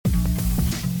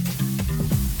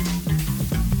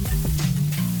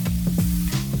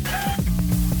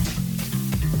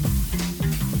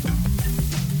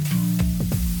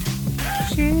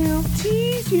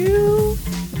tease you,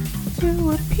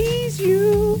 to appease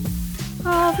you,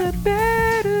 all the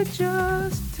better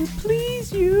just to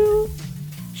please you.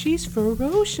 She's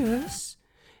ferocious,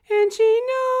 and she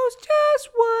knows just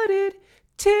what it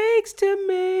takes to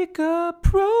make a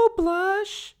pro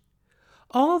blush.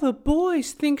 All the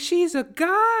boys think she's a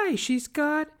guy. She's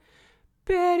got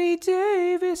Betty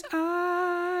Davis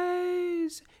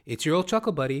eyes. It's your old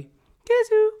chuckle buddy,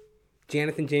 Kazoo,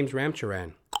 Jonathan James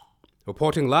Ramcharan,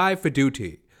 reporting live for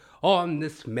duty on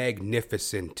this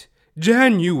magnificent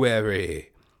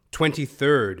January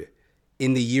 23rd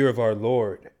in the year of our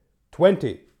Lord,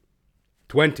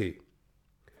 2020.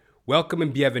 Welcome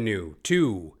and bienvenue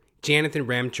to Jonathan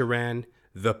Ramcharan,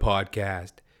 the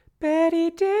podcast. Betty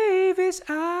Davis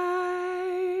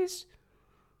eyes.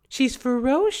 She's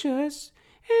ferocious,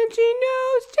 and she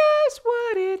knows just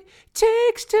what it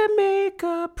takes to make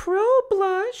a pro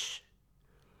blush.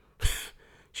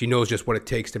 She knows just what it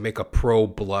takes to make a pro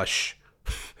blush.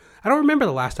 I don't remember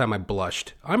the last time I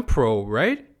blushed. I'm pro,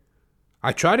 right?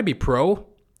 I try to be pro.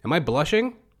 Am I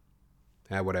blushing?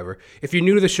 Whatever. If you're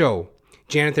new to the show,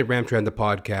 Jonathan Ramcharan, the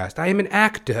podcast, I am an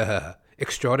actor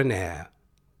extraordinaire.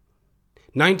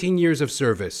 19 years of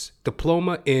service,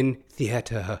 diploma in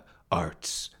theater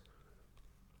arts.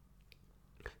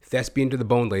 Thespian to the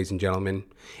bone, ladies and gentlemen.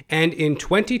 And in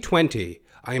 2020,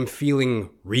 I am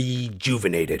feeling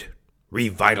rejuvenated,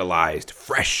 revitalized,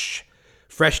 fresh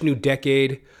new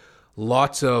decade,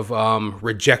 lots of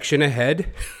rejection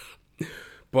ahead,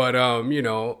 but,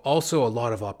 also a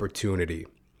lot of opportunity.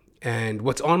 And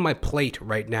what's on my plate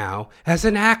right now as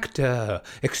an actor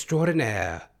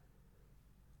extraordinaire,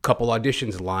 couple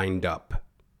auditions lined up.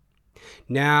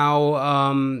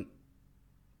 Now,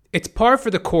 it's par for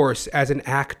the course as an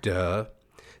actor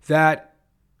that,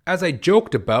 as I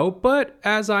joked about, but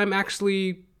as I'm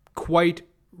actually quite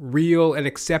real and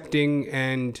accepting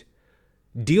and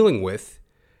dealing with,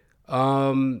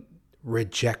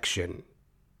 rejection.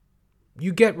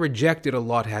 You get rejected a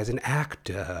lot as an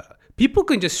actor. People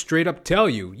can just straight up tell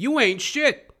you, you ain't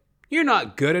shit. You're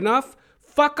not good enough.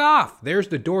 Fuck off. There's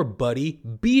the door, buddy.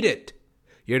 Beat it.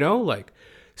 Like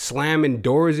slamming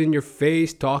doors in your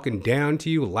face, talking down to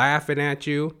you, laughing at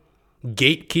you.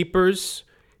 Gatekeepers.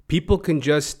 People can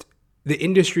just, the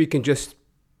industry can just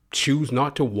choose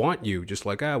not to want you. Just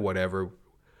like, whatever.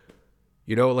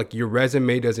 Like your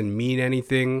resume doesn't mean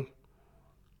anything.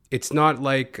 It's not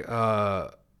like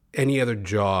any other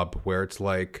job where it's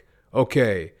like,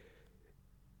 okay,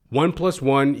 1 +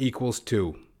 1 =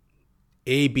 2.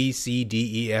 A, B, C,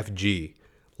 D, E, F, G.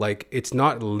 Like, it's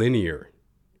not linear.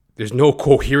 There's no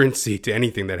coherency to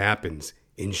anything that happens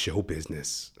in show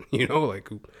business. Like,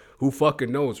 who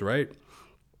fucking knows, right?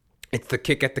 It's the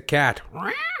kick at the cat.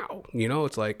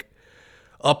 It's like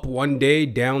up one day,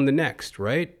 down the next,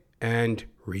 right? And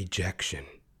rejection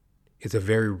is a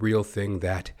very real thing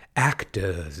that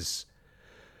actors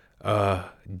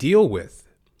deal with.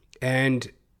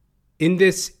 And in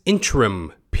this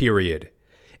interim period,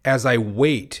 as I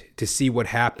wait to see what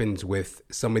happens with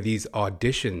some of these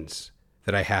auditions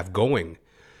that I have going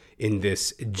in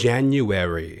this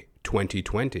January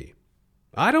 2020.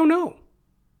 I don't know.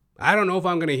 I don't know if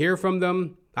I'm going to hear from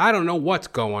them. I don't know what's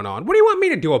going on. What do you want me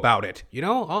to do about it?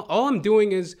 All I'm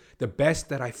doing is the best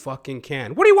that I fucking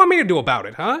can. What do you want me to do about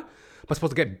it, huh? Am I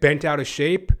supposed to get bent out of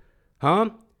shape?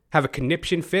 Huh? Have a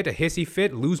conniption fit, a hissy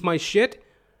fit, lose my shit?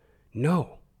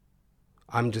 No.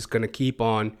 I'm just going to keep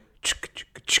on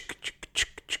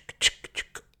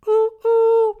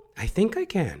I think I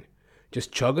can.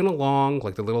 Just chugging along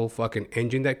like the little fucking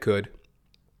engine that could.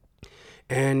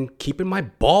 And keeping my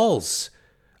balls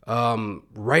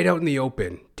right out in the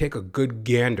open. Take a good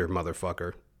gander,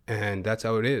 motherfucker. And that's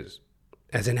how it is.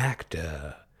 As an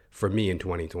actor for me in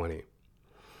 2020.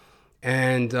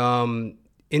 And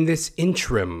in this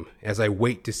interim, as I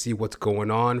wait to see what's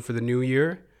going on for the new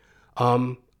year,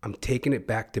 I'm taking it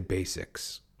back to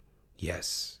basics.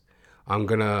 Yes, I'm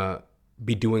going to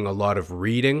be doing a lot of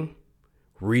reading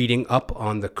up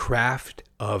on the craft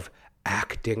of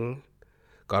acting.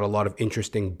 Got a lot of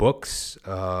interesting books.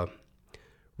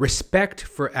 Respect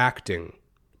for Acting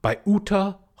by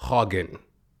Uta Hagen.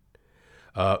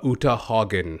 Uta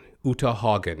Hagen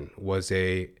was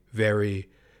a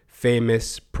very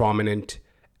famous, prominent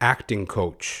acting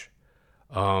coach.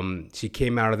 She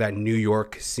came out of that New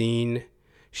York scene.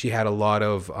 She had a lot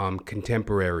of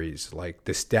contemporaries like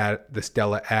the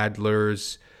Stella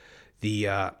Adlers,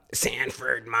 the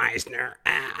Sanford Meisner.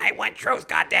 I want truth,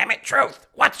 goddammit, truth.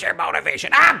 What's your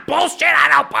motivation? Bullshit, I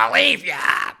don't believe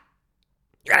ya.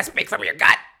 You gotta speak from your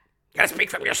gut. You gotta speak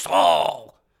from your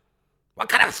soul. What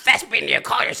kind of thespian do you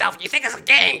call yourself? You think it's a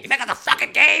game? You think it's a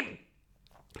fucking game?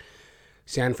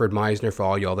 Sanford Meisner, for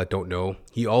all y'all that don't know,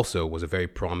 he also was a very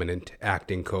prominent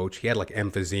acting coach. He had like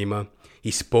emphysema.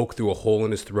 He spoke through a hole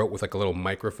in his throat with like a little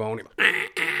microphone.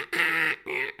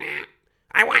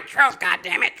 I want truth,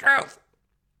 goddammit, truth.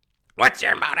 What's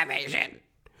your motivation?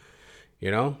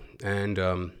 You know? And,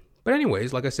 but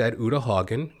anyways, like I said, Uta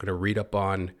Hagen. I'm going to read up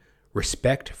on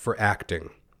Respect for Acting.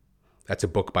 That's a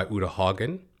book by Uta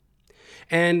Hagen.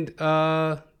 And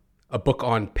a book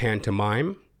on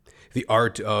pantomime, the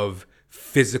art of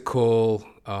physical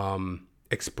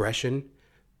expression,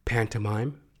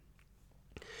 pantomime.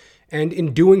 And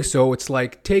in doing so, it's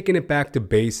like taking it back to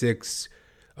basics,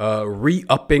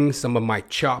 re-upping some of my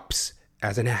chops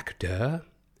as an actor,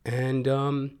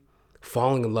 and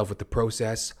falling in love with the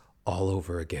process all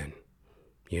over again,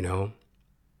 you know?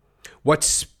 What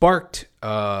sparked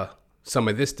some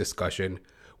of this discussion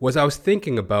was I was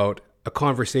thinking about a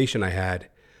conversation I had.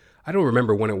 I don't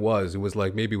remember when it was. It was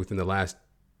like maybe within the last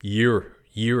year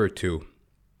or two.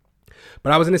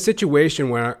 But I was in a situation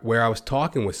where I was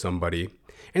talking with somebody,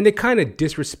 and they kind of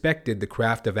disrespected the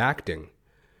craft of acting.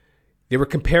 They were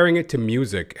comparing it to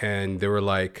music, and they were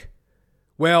like,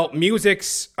 well,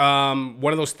 music's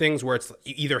one of those things where it's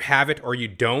you either have it or you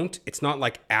don't. It's not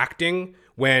like acting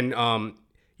when,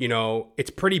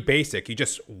 it's pretty basic. You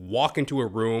just walk into a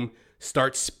room,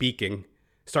 start speaking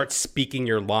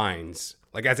your lines.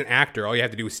 Like as an actor, all you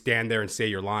have to do is stand there and say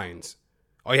your lines.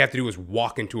 All you have to do is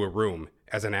walk into a room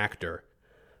as an actor.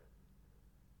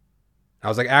 I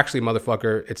was like, actually,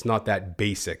 motherfucker, it's not that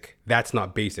basic. That's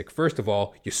not basic. First of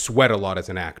all, you sweat a lot as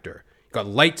an actor. You got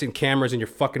lights and cameras in your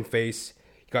fucking face.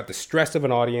 You got the stress of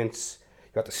an audience.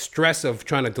 You got the stress of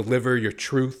trying to deliver your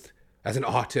truth as an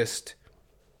artist.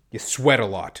 You sweat a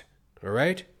lot, all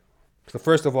right? So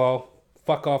first of all,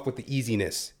 fuck off with the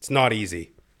easiness. It's not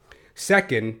easy.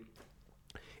 Second,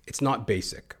 it's not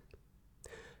basic.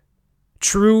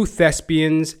 True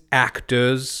thespians,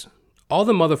 actors, all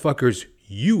the motherfuckers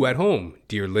you at home,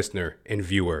 dear listener and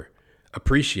viewer,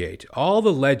 appreciate. All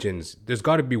the legends, there's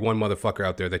got to be one motherfucker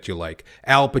out there that you like.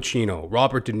 Al Pacino,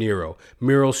 Robert De Niro,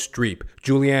 Meryl Streep,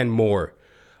 Julianne Moore,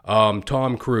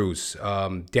 Tom Cruise,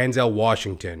 Denzel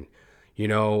Washington,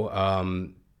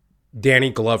 Danny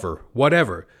Glover,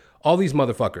 whatever. All these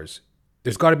motherfuckers.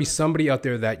 There's got to be somebody out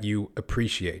there that you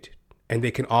appreciate, and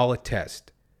they can all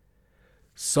attest.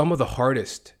 Some of the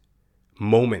hardest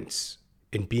moments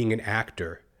in being an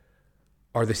actor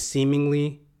are the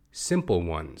seemingly simple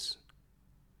ones.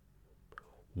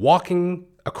 Walking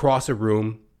across a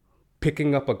room,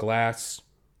 picking up a glass,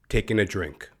 taking a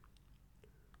drink.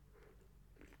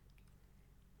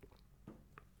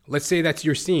 Let's say that's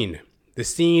your scene. The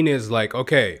scene is like,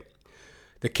 okay,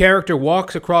 the character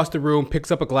walks across the room,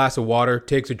 picks up a glass of water,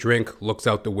 takes a drink, looks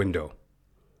out the window.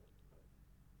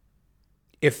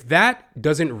 If that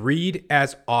doesn't read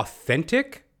as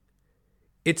authentic,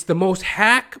 it's the most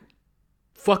hack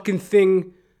fucking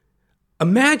thing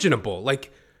imaginable.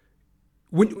 Like,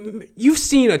 when you've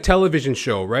seen a television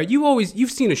show, right?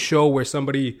 You've seen a show where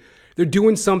they're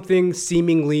doing something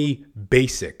seemingly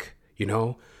basic,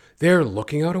 They're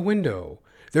looking out a window.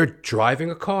 They're driving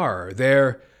a car.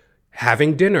 They're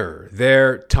having dinner.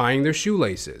 They're tying their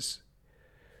shoelaces.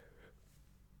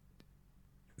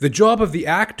 The job of the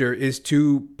actor is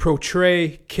to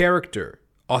portray character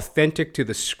authentic to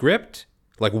the script,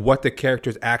 like what the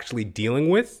character's actually dealing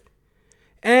with,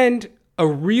 and a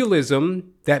realism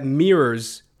that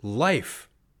mirrors life.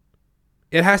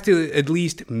 It has to at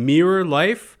least mirror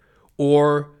life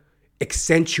or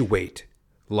accentuate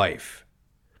life.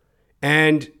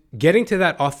 And getting to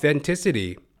that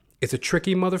authenticity is a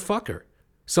tricky motherfucker.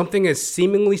 Something as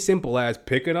seemingly simple as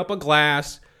picking up a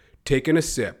glass, taking a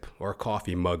sip, or a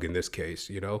coffee mug in this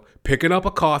case, picking up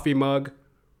a coffee mug,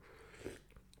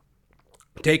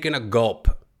 taking a gulp,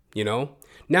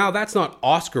 Now, that's not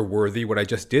Oscar worthy what I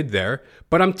just did there,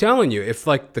 but I'm telling you, if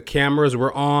like the cameras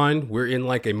were on, we're in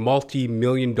like a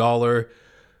multi-million-dollar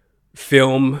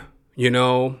film,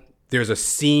 there's a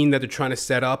scene that they're trying to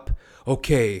set up.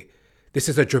 Okay, this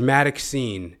is a dramatic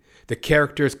scene. The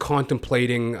character is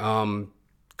contemplating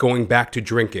going back to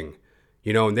drinking,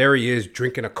 and there he is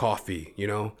drinking a coffee,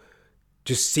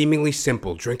 just seemingly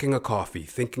simple, drinking a coffee,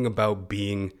 thinking about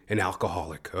being an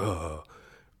alcoholic. Or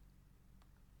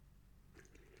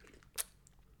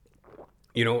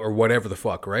whatever the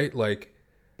fuck, right? Like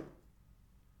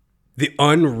the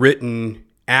unwritten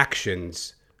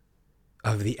actions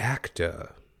of the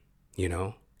actor,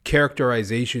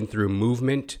 characterization through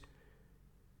movement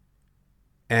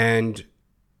and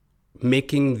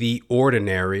making the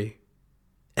ordinary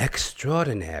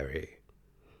extraordinary.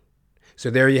 So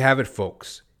there you have it,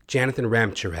 folks. Jonathan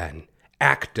Ramcharan,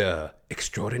 actor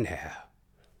extraordinaire.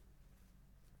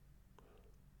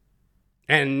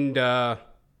 And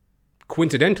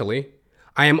coincidentally,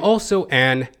 I am also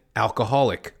an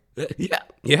alcoholic.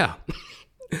 Yeah.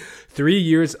 3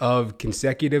 years of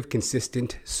consecutive,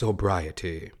 consistent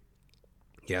sobriety.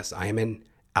 Yes, I am an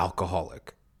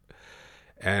alcoholic.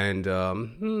 And,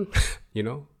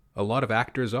 a lot of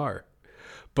actors are.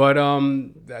 But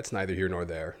that's neither here nor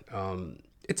there.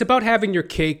 It's about having your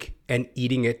cake and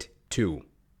eating it too.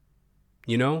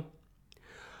 You know?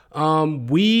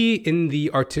 We in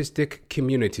the artistic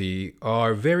community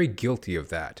are very guilty of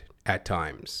that at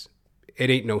times. It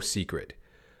ain't no secret.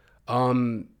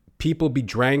 People be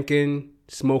drinking,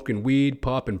 smoking weed,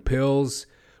 popping pills,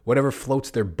 whatever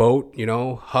floats their boat,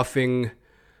 huffing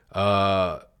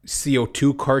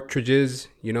CO2 cartridges,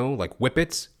 like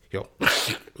whippets,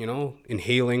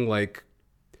 inhaling like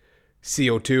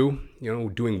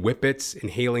CO2, doing whippets,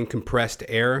 inhaling compressed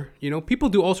air. People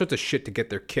do all sorts of shit to get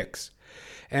their kicks.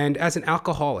 And as an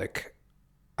alcoholic,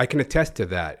 I can attest to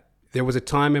that. There was a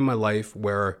time in my life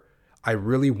where I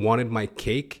really wanted my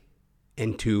cake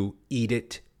and to eat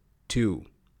it too,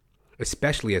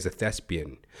 especially as a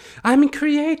thespian. I'm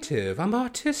creative, I'm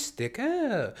artistic,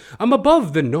 I'm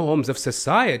above the norms of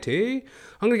society.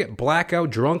 I'm gonna get blackout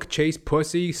drunk, chase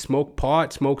pussy, smoke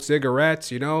pot, smoke cigarettes,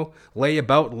 lay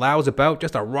about, louse about,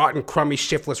 just a rotten, crummy,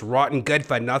 shiftless, rotten, good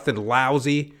for nothing,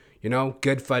 lousy,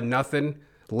 good for nothing,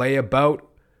 lay about,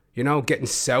 getting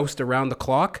soused around the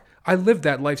clock. I lived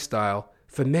that lifestyle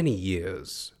for many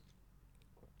years.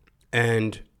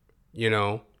 And,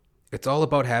 it's all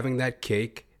about having that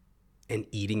cake and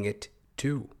eating it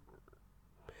too.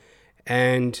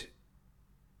 And,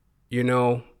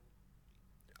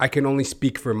 I can only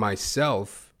speak for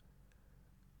myself.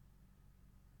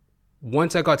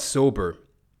 Once I got sober,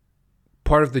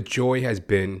 part of the joy has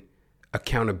been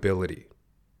accountability.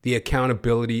 The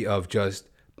accountability of just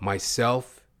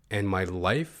myself and my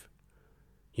life,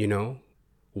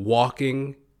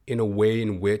 walking in a way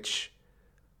in which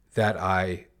that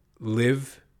I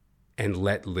live and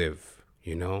let live,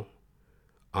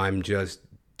 I'm just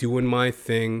doing my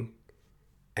thing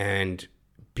and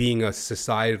being a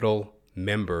societal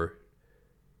member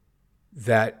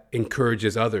that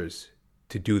encourages others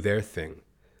to do their thing.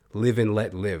 Live and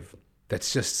let live.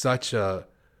 That's just such that's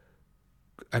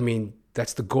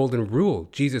the golden rule.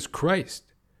 Jesus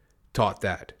Christ taught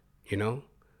that,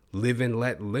 live and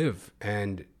let live.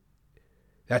 And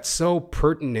that's so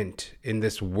pertinent in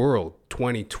this world,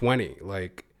 2020.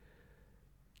 Like,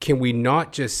 can we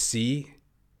not just see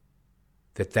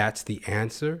that that's the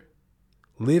answer?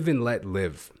 Live and let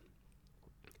live.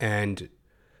 And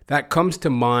that comes to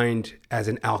mind as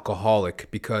an alcoholic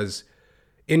because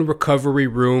in recovery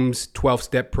rooms,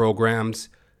 12-step programs,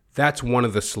 that's one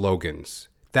of the slogans.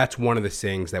 That's one of the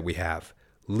sayings that we have.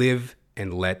 Live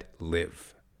and let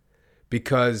live.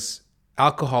 Because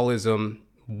alcoholism,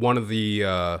 one of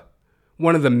the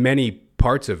many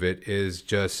parts of it is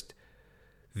just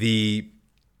the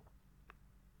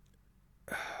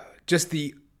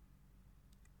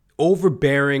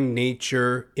overbearing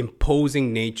nature,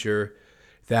 imposing nature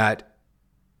that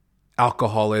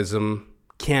alcoholism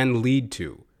can lead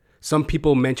to. Some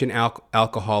people mention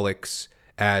alcoholics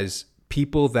as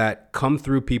people that come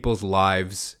through people's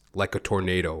lives like a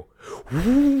tornado.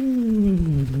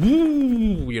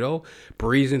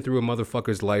 Breezing through a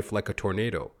motherfucker's life like a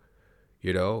tornado.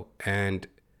 And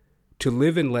to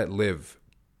live and let live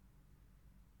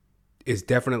is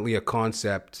definitely a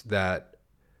concept that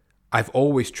I've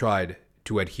always tried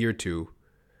to adhere to,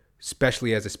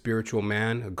 especially as a spiritual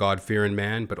man, a God-fearing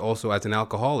man, but also as an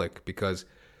alcoholic, because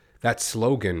that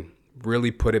slogan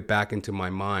really put it back into my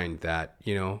mind that,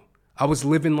 I was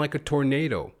living like a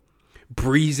tornado,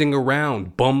 breezing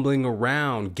around, bumbling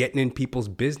around, getting in people's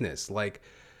business.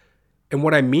 And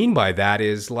what I mean by that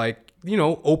is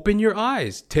open your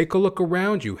eyes, take a look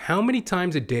around you. How many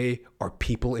times a day are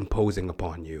people imposing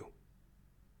upon you?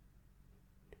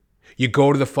 You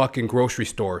go to the fucking grocery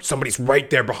store. Somebody's right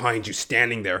there behind you,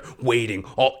 standing there, waiting,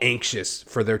 all anxious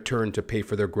for their turn to pay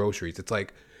for their groceries. It's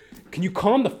like, can you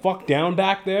calm the fuck down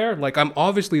back there? I'm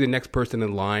obviously the next person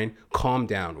in line. Calm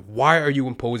down. Why are you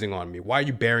imposing on me? Why are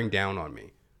you bearing down on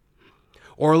me?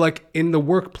 Or in the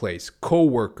workplace,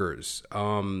 co-workers,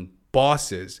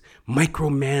 bosses,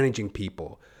 micromanaging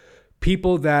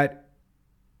people that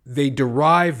they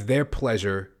derive their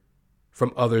pleasure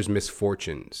from others'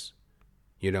 misfortunes.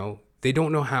 They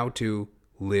don't know how to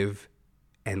live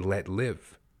and let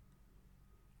live.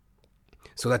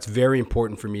 So that's very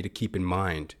important for me to keep in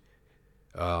mind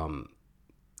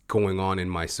going on in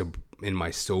my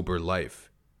sober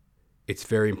life. It's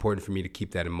very important for me to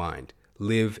keep that in mind.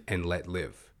 Live and let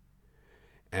live.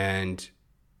 And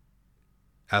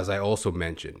as I also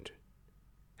mentioned,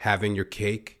 having your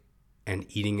cake and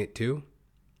eating it too.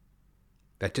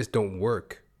 That just don't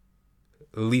work,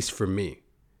 at least for me.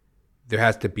 There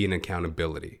has to be an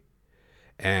accountability.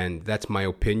 And that's my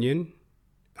opinion.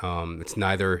 It's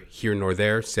neither here nor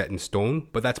there, set in stone,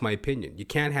 but that's my opinion. You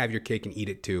can't have your cake and eat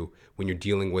it too when you're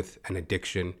dealing with an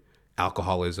addiction,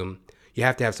 alcoholism. You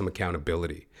have to have some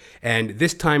accountability. And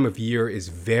this time of year is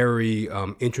very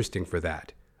interesting for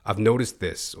that. I've noticed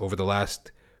this over the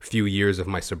last few years of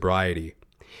my sobriety.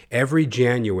 Every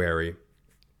January,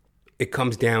 it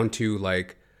comes down to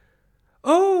like,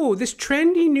 oh, this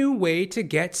trendy new way to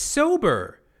get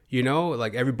sober. You know,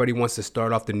 like everybody wants to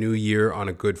start off the new year on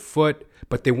a good foot,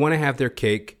 but they want to have their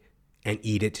cake and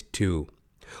eat it too.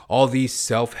 All these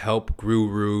self-help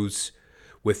gurus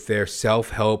with their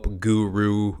self-help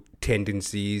guru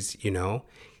tendencies, you know,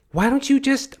 why don't you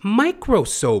just micro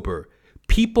sober?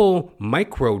 People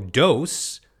micro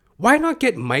dose. Why not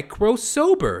get micro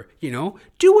sober? You know,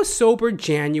 do a sober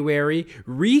January,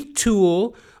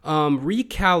 retool,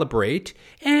 recalibrate,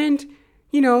 and,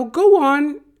 you know, go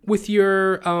on with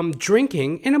your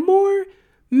drinking in a more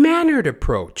mannered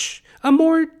approach, a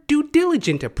more due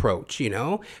diligent approach, you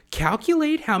know.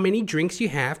 Calculate how many drinks you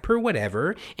have per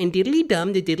whatever, and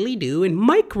diddly-dum to diddly-do, and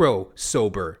micro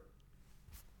sober.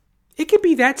 It can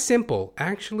be that simple.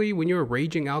 Actually, when you're a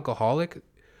raging alcoholic,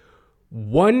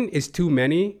 1 is too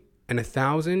many, and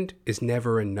 1,000 is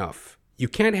never enough. You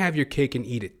can't have your cake and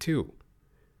eat it too.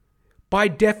 By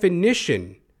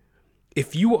definition,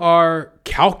 if you are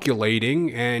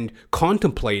calculating and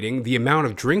contemplating the amount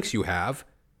of drinks you have,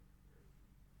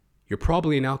 you're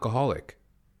probably an alcoholic.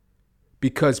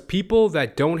 Because people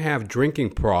that don't have drinking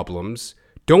problems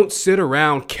don't sit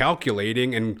around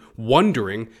calculating and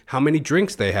wondering how many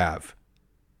drinks they have,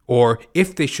 or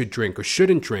if they should drink or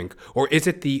shouldn't drink, or is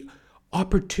it the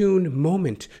opportune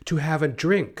moment to have a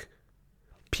drink.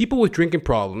 People with drinking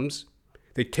problems,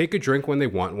 they take a drink when they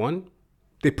want one,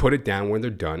 they put it down when they're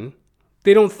done.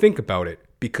 They don't think about it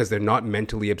because they're not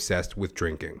mentally obsessed with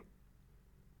drinking.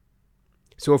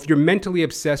 So if you're mentally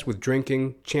obsessed with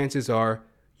drinking, chances are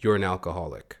you're an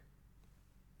alcoholic.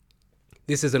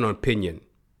 This is an opinion,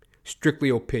 strictly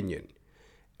opinion.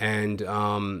 And,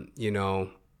 you know,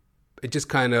 it just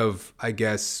kind of, I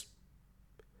guess,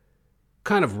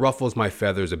 kind of ruffles my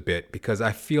feathers a bit because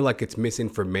I feel like it's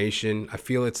misinformation. I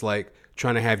feel it's like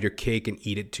trying to have your cake and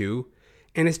eat it too.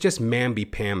 And it's just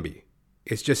mamby-pamby.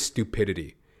 It's just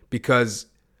stupidity because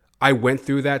I went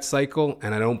through that cycle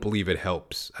and I don't believe it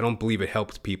helps. I don't believe it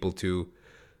helps people to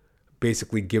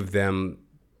basically give them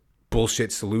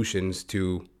bullshit solutions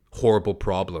to horrible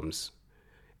problems.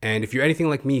 And if you're anything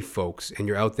like me, folks, and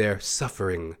you're out there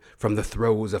suffering from the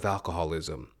throes of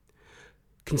alcoholism,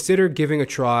 consider giving a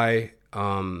try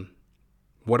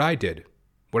what I did.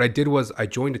 What I did was I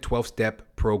joined a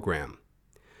 12-step program.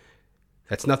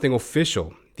 That's nothing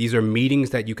official. These are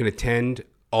meetings that you can attend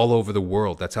all over the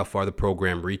world. That's how far the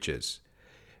program reaches.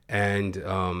 And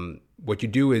what you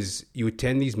do is you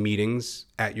attend these meetings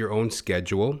at your own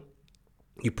schedule.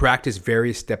 You practice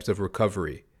various steps of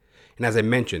recovery. And as I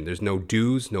mentioned, there's no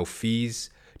dues, no fees,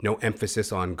 no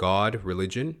emphasis on God,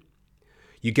 religion.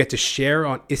 You get to share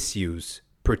on issues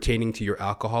pertaining to your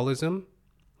alcoholism.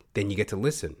 Then you get to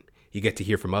listen. You get to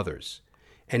hear from others.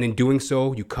 And in doing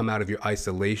so, you come out of your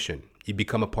isolation. You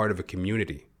become a part of a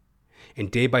community.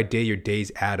 And day by day, your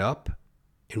days add up.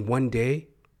 And one day,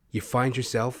 you find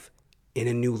yourself in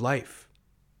a new life.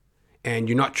 And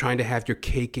you're not trying to have your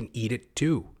cake and eat it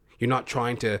too. You're not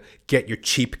trying to get your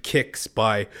cheap kicks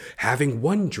by having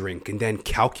one drink and then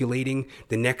calculating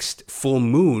the next full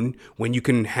moon when you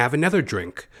can have another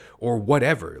drink or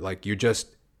whatever. Like you're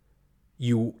just,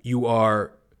 you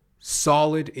are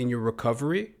solid in your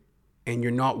recovery and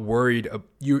you're not worried.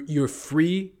 You're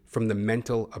free from the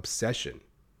mental obsession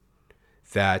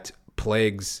that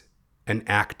plagues an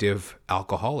active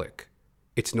alcoholic.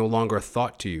 It's no longer a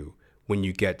thought to you when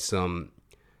you get some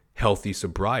healthy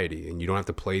sobriety and you don't have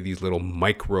to play these little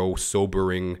micro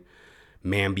sobering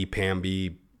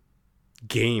mamby-pamby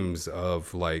games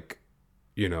of like,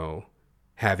 you know,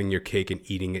 having your cake and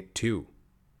eating it too.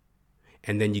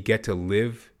 And then you get to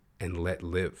live and let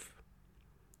live.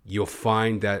 You'll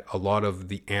find that a lot of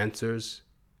the answers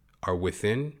are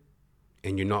within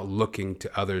and you're not looking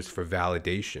to others for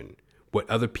validation. What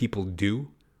other people do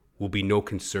will be no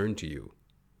concern to you.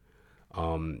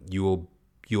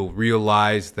 You'll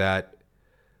realize that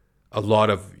a lot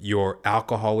of your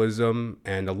alcoholism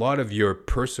and a lot of your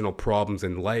personal problems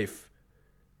in life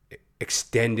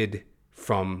extended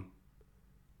from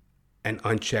an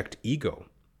unchecked ego,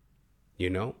 you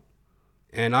know?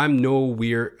 And I'm no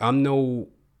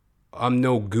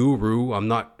guru. I'm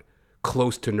not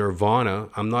close to nirvana.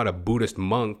 I'm not a Buddhist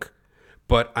monk,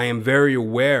 but I am very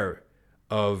aware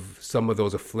of some of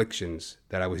those afflictions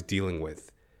that I was dealing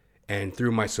with. And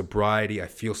through my sobriety, I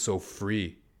feel so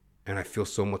free and I feel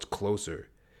so much closer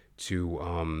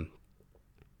to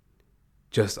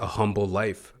just a humble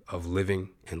life of living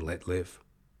and let live,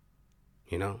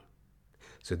 you know?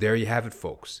 So there you have it,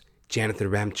 folks. Janathan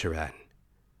Ramcharan,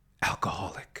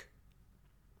 alcoholic.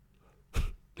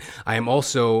 I am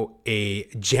also a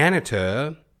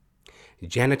janitor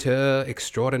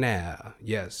extraordinaire.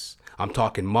 Yes, I'm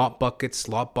talking mop buckets,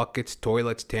 slop buckets,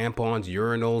 toilets, tampons,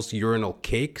 urinals, urinal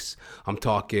cakes. I'm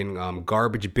talking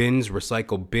garbage bins,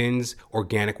 recycle bins,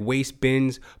 organic waste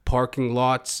bins, parking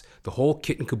lots, the whole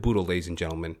kit and caboodle, ladies and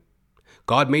gentlemen.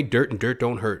 God made dirt and dirt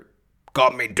don't hurt.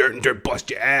 God made dirt and dirt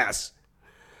bust your ass.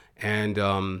 And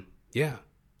yeah,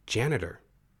 janitor.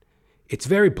 It's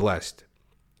very blessed.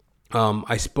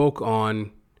 I spoke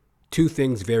on two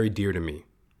things very dear to me: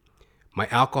 my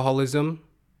alcoholism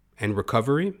and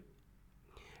recovery,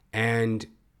 and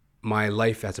my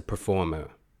life as a performer.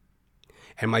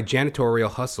 And my janitorial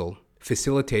hustle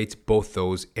facilitates both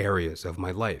those areas of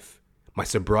my life. My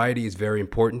sobriety is very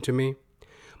important to me.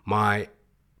 My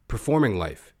performing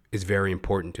life is very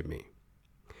important to me.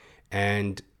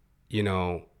 And, you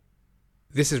know,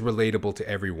 this is relatable to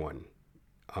everyone.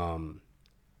 I'm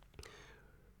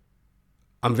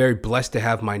very blessed to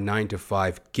have my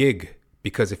 9-to-5 gig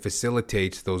because it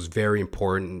facilitates those very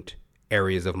important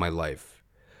areas of my life.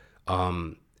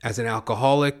 As an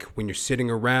alcoholic, when you're sitting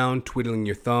around twiddling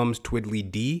your thumbs,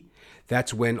 twiddly-dee,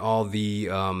 that's when all the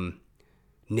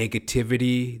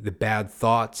negativity, the bad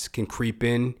thoughts can creep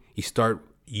in. You start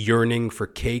yearning for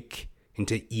cake and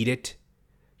to eat it,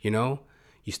 you know?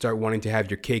 You start wanting to have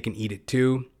your cake and eat it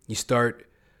too. You start,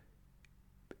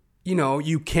 you know,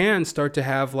 you can start to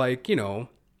have like, you know,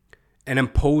 an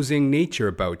imposing nature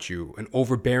about you, an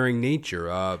overbearing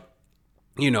nature,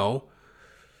 you know,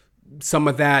 some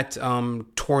of that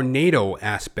tornado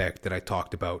aspect that I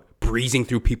talked about, breezing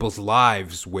through people's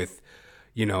lives with,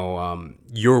 you know,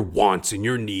 your wants and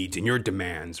your needs and your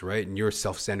demands, right? And your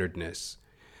self-centeredness.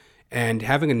 And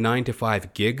having a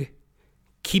 9-to-5 gig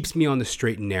keeps me on the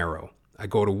straight and narrow. I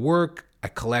go to work,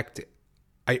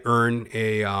 I earn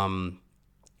an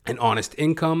honest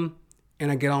income,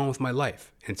 and I get on with my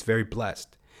life. And it's very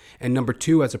blessed. And number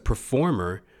two, as a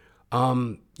performer,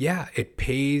 yeah, it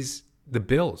pays the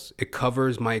bills. It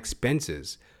covers my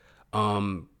expenses,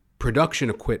 production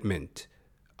equipment,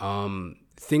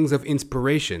 things of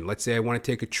inspiration. Let's say I want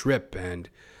to take a trip and,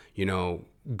 you know,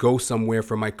 go somewhere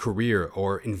for my career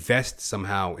or invest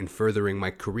somehow in furthering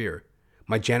my career.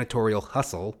 My janitorial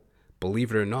hustle,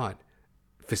 believe it or not,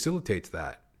 facilitates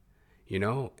that, you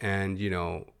know? And, you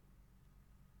know,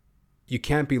 you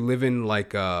can't be living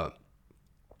like a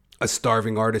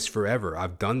starving artist forever.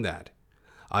 I've done that.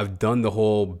 I've done the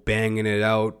whole banging it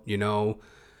out, you know,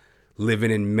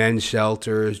 living in men's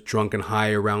shelters, drunk and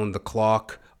high around the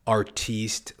clock,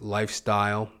 artiste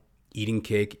lifestyle, eating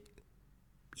cake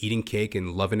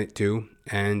and loving it too.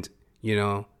 And, you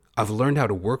know, I've learned how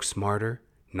to work smarter,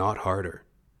 not harder,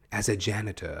 as a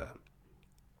janitor.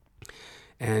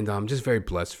 And I'm just very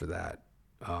blessed for that.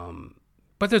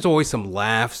 But there's always some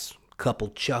laughs, couple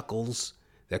chuckles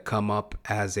that come up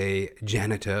as a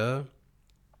janitor.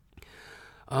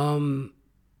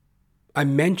 I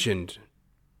mentioned,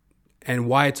 and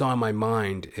why it's on my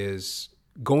mind is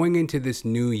going into this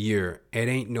new year, it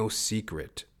ain't no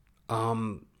secret.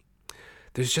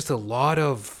 There's just a lot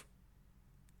of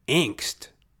angst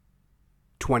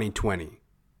 2020.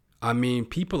 I mean,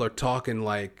 people are talking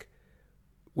like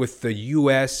with the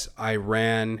US,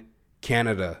 Iran,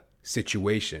 Canada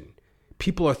situation,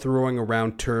 people are throwing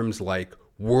around terms like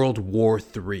World War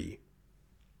III.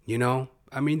 You know?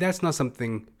 I mean, that's not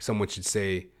something someone should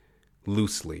say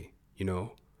loosely, you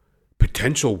know?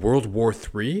 Potential World War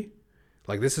III?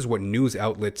 Like, this is what news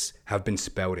outlets have been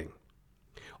spouting.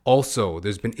 Also,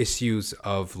 there's been issues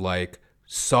of, like,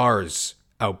 SARS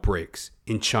outbreaks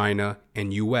in China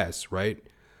and US, right?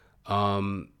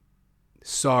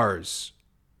 SARS.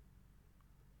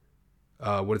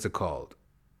 What is it called?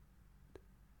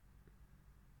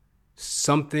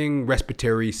 Something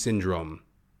respiratory syndrome.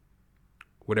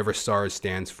 Whatever SARS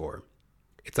stands for.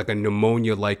 It's like a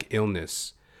pneumonia-like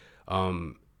illness.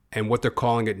 And what they're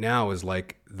calling it now is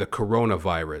like the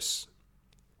coronavirus.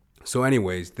 So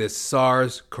anyways, this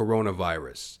SARS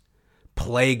coronavirus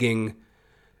plaguing,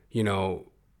 you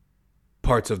know,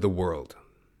 parts of the world.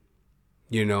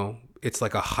 You know, it's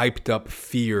like a hyped up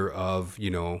fear of,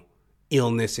 you know,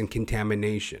 illness and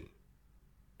contamination.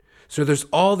 So there's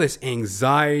all this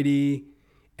anxiety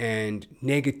and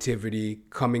negativity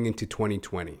coming into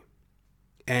 2020.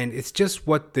 And it's just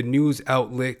what the news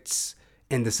outlets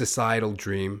and the societal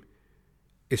dream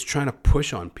is trying to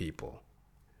push on people.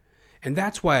 And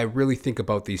that's why I really think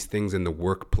about these things in the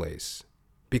workplace.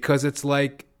 Because it's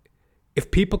like, if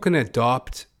people can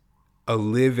adopt a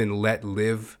live and let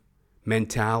live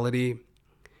mentality,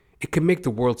 it can make the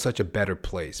world such a better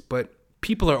place. But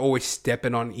people are always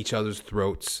stepping on each other's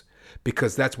throats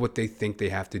because that's what they think they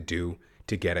have to do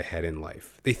to get ahead in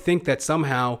life. They think that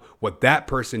somehow what that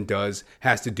person does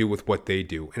has to do with what they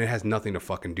do, and it has nothing to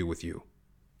fucking do with you.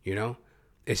 You know?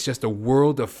 It's just a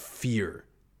world of fear.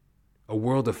 A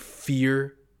world of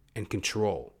fear and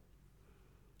control.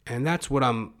 And that's what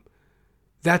I'm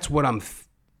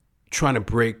trying to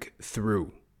break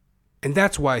through. And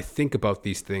that's why I think about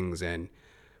these things and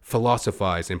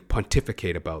philosophize and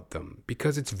pontificate about them,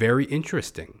 because it's very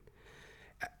interesting.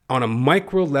 On a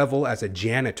micro level, as a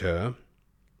janitor,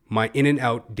 my in and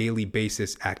out daily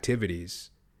basis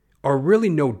activities are really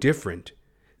no different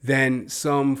than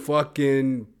some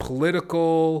fucking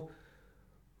political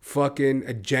fucking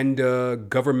agenda,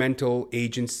 governmental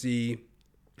agency.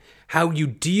 How you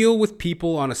deal with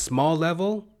people on a small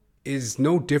level is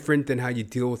no different than how you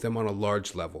deal with them on a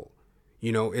large level.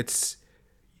 You know, it's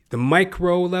the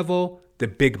micro level, the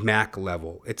Big Mac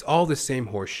level. It's all the same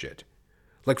horse shit.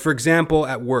 Like, for example,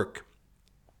 at work,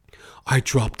 I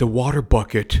dropped a water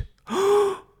bucket.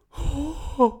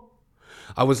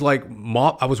 I was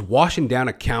washing down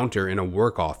a counter in a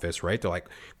work office, right? They're like,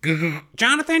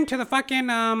 Jonathan, to the fucking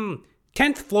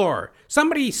 10th floor.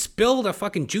 Somebody spilled a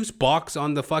fucking juice box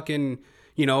on the fucking,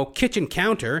 kitchen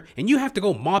counter, and you have to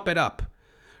go mop it up,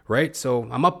 right? So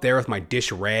I'm up there with my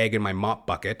dish rag and my mop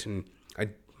bucket, and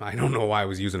I don't know why I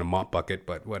was using a mop bucket,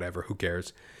 but whatever, who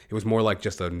cares? It was more like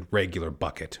just a regular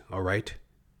bucket, all right?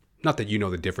 Not that you know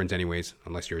the difference anyways,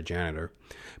 unless you're a janitor.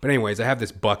 But anyways, I have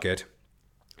this bucket,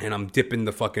 and I'm dipping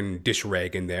the fucking dish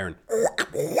rag in there,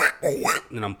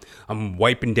 and I'm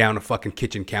wiping down a fucking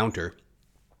kitchen counter.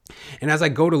 And as I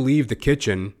go to leave the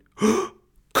kitchen,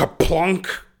 kaplunk,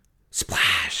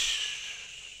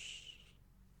 splash,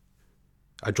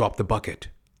 I drop the bucket.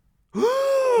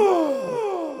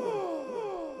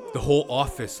 The whole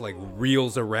office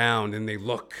reels around and they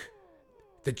look.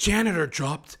 The janitor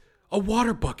dropped a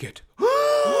water bucket. A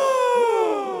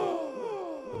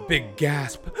big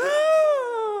gasp.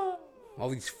 All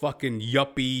these fucking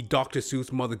yuppie Dr.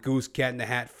 Seuss, Mother Goose, Cat in the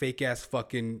Hat, fake ass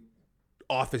fucking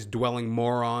office dwelling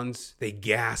morons. They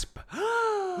gasp.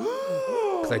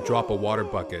 Because I drop a water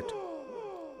bucket.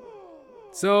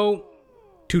 So,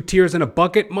 2 tears in a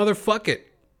bucket, motherfuck it.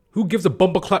 Who gives a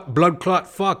bumbleclot, blood clot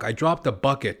fuck? I dropped a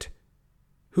bucket.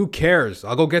 Who cares?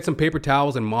 I'll go get some paper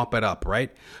towels and mop it up, right?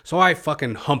 So I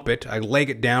fucking hump it. I leg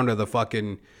it down to the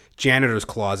fucking janitor's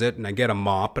closet, and I get a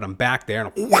mop, and I'm back there,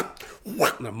 and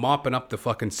I'm mopping up the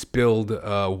fucking spilled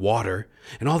water.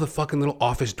 And all the fucking little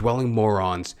office-dwelling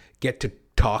morons get to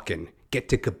talking, get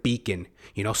to kabeaking,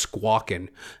 squawking.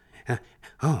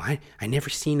 I never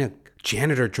seen a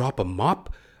janitor drop a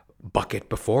mop bucket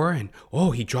before, and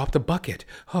he dropped a bucket.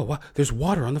 There's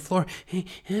water on the floor.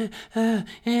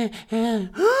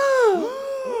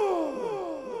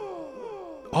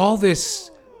 All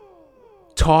this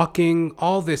talking,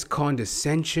 all this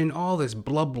condescension, all this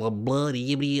blah blah blah.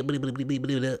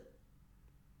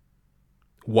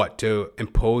 What, to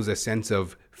impose a sense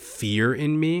of fear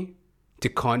in me? To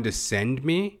condescend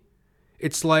me?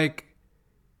 It's like,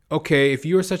 okay, if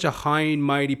you're such a high and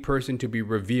mighty person to be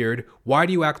revered, why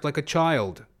do you act like a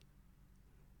child?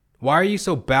 Why are you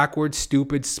so backward,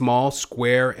 stupid, small,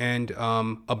 square, and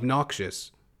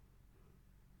obnoxious?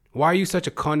 Why are you such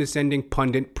a condescending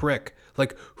pundit prick?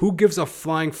 Who gives a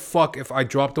flying fuck if I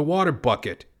drop the water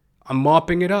bucket? I'm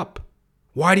mopping it up.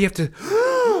 Why do you have to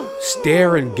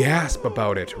stare and gasp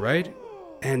about it, right?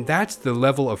 And that's the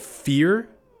level of fear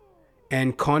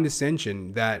and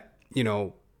condescension that,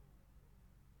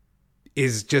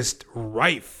 is just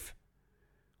rife,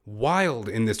 wild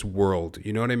in this world.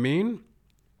 You know what I mean?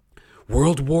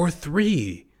 World War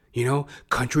III,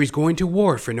 countries going to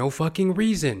war for no fucking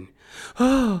reason.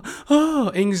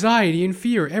 Anxiety and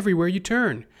fear everywhere you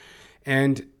turn.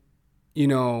 And,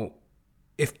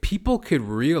 if people could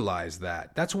realize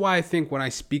that, that's why I think when I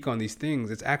speak on these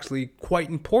things, it's actually quite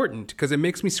important, because it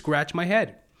makes me scratch my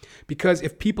head. Because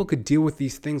if people could deal with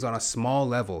these things on a small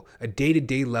level, a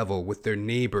day-to-day level with their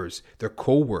neighbors, their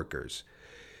co-workers,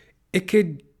 it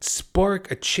could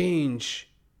spark a change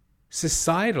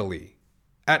societally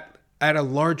at a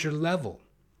larger level,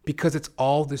 because it's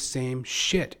all the same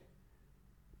shit.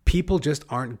 People just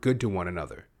aren't good to one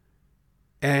another.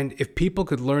 And if people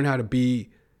could learn how to be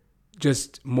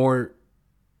just more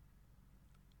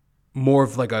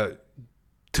of like a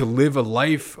to live a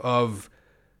life of,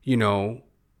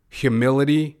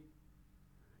 humility,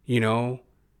 to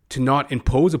not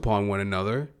impose upon one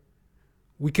another.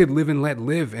 We could live and let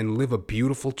live and live a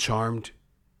beautiful, charmed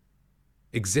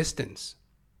existence.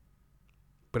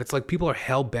 But it's like people are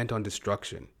hell-bent on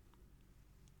destruction.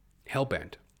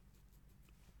 Hell-bent.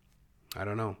 I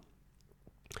don't know.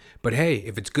 But hey,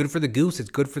 if it's good for the goose, it's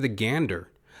good for the gander.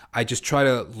 I just try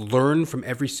to learn from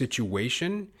every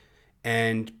situation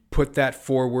and put that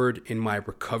forward in my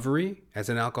recovery as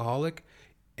an alcoholic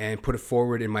and put it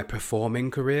forward in my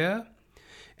performing career.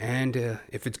 And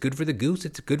if it's good for the goose,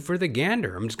 it's good for the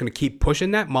gander. I'm just going to keep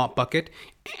pushing that mop bucket.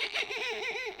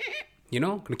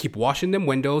 Going to keep washing them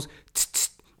windows.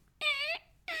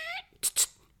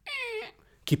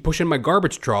 Keep pushing my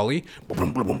garbage trolley.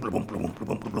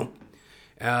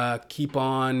 Keep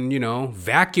on,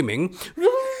 vacuuming.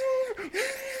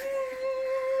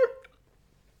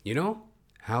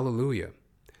 Hallelujah.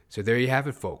 So there you have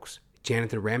it, folks.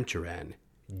 Janathan Ramcharan,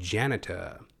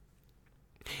 janitor.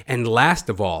 And last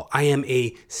of all, I am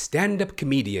a stand-up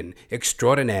comedian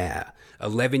extraordinaire.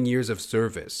 11 years of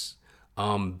service.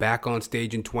 Back on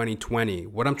stage in 2020.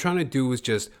 What I'm trying to do is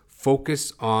just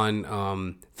focus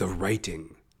on the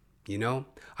writing.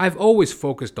 I've always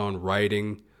focused on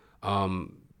writing.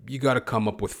 You got to come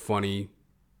up with funny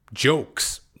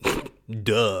jokes.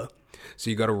 Duh. So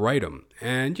you got to write them.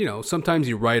 And, sometimes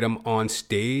you write them on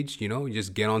stage. You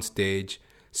just get on stage,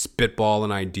 spitball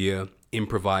an idea,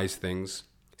 improvise things,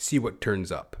 see what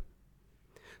turns up.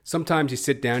 Sometimes you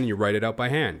sit down and you write it out by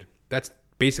hand. That's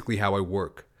basically how I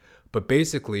work. But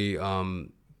basically,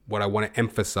 what I want to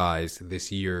emphasize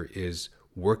this year is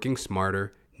working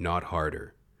smarter, not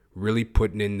harder. Really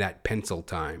putting in that pencil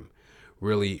time.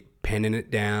 Really penning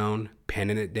it down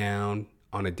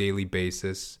on a daily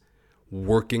basis.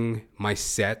 Working my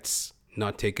sets,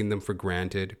 not taking them for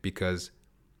granted, because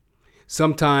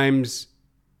sometimes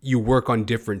you work on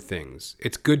different things.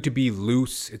 It's good to be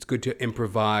loose. It's good to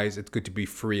improvise. It's good to be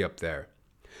free up there.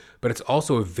 But it's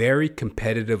also a very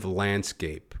competitive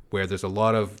landscape where there's a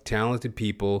lot of talented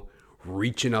people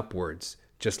reaching upwards,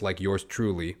 just like yours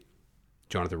truly,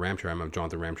 Janathan Ramcharan of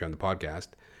Janathan Ramcharan, the podcast,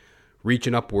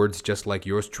 reaching upwards just like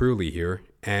yours truly here.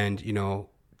 And,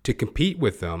 to compete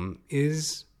with them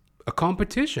is a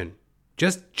competition.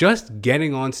 Just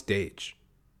getting on stage,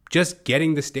 just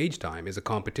getting the stage time is a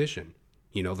competition.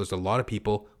 There's a lot of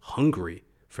people hungry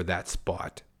for that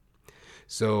spot.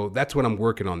 So that's what I'm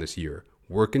working on this year.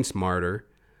 Working smarter,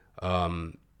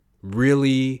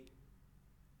 really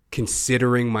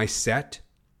considering my set.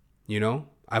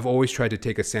 I've always tried to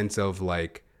take a sense of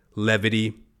like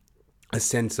levity, a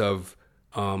sense of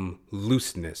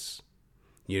looseness,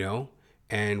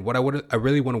 and what I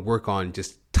really want to work on,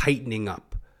 just tightening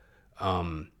up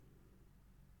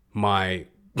my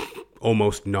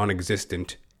almost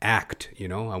non-existent act. I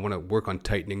want to work on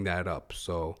tightening that up.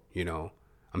 So,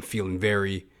 I'm feeling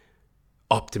very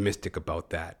optimistic about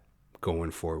that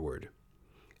going forward.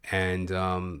 And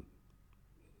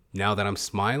now that I'm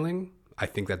smiling, I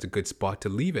think that's a good spot to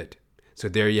leave it. So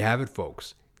there you have it,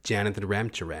 folks. Janathan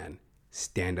Ramcharan,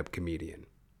 stand-up comedian.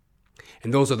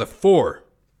 And those are the 4,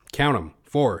 count them,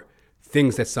 4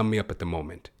 things that sum me up at the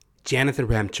moment. Janathan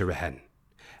Ramcharan,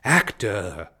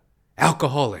 actor,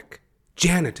 alcoholic,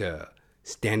 janitor,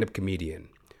 stand-up comedian.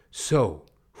 So,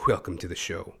 welcome to the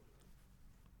show.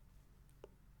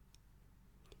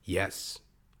 Yes.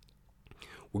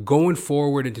 We're going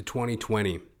forward into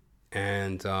 2020.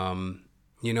 And,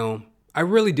 I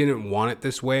really didn't want it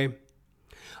this way.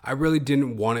 I really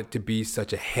didn't want it to be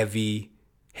such a heavy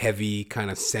kind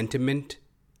of sentiment.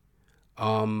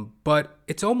 But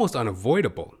it's almost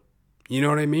unavoidable. You know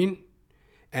what I mean?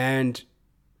 And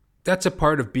that's a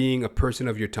part of being a person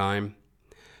of your time.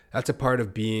 That's a part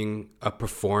of being a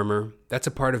performer. That's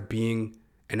a part of being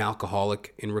an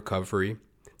alcoholic in recovery.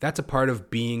 That's a part of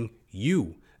being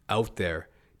you out there,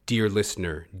 dear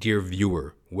listener, dear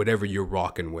viewer, whatever you're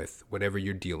rocking with, whatever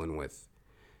you're dealing with.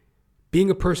 Being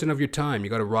a person of your time, you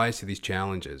got to rise to these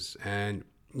challenges. And,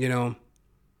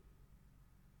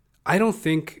 I don't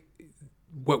think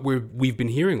what we've been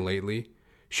hearing lately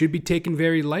should be taken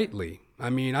very lightly. I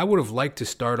mean, I would have liked to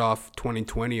start off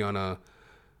 2020 on a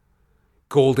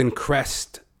golden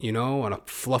crest, on a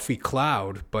fluffy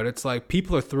cloud. But it's like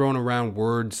people are throwing around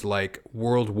words like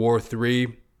World War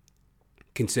III,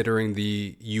 considering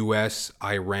the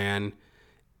U.S.-Iran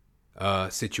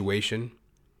situation,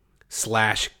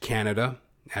 / Canada,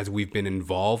 as we've been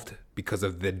involved because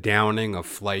of the downing of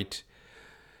Flight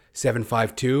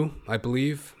 752, I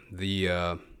believe,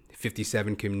 the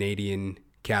 57 Canadian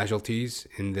casualties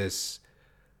in this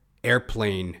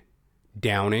airplane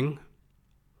downing.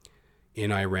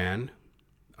 in Iran.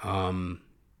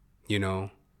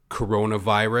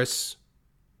 Coronavirus,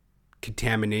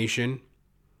 contamination,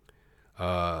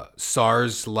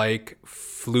 SARS-like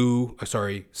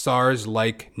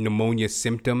pneumonia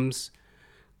symptoms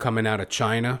coming out of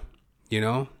China,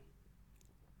 It's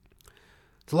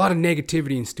a lot of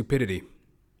negativity and stupidity.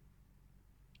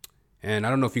 And I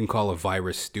don't know if you can call a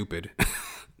virus stupid,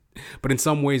 but in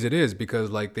some ways it is, because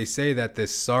like they say that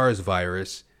this SARS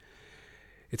virus,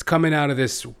 it's coming out of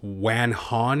this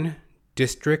Wuhan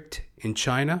district in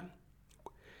China.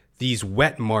 These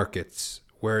wet markets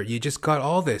where you just got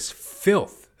all this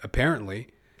filth, apparently.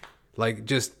 Like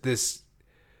just this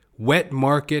wet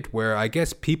market where I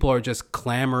guess people are just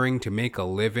clamoring to make a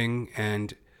living,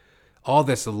 and all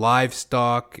this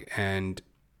livestock and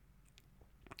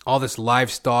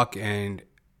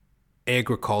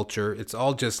agriculture, it's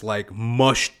all just like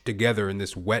mushed together in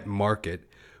this wet market,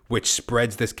 which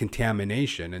spreads this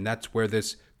contamination. And that's where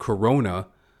this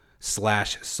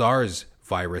Corona/SARS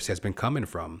virus has been coming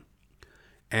from.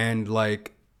 And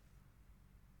like,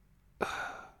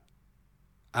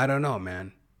 I don't know,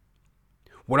 man.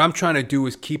 What I'm trying to do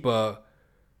is keep a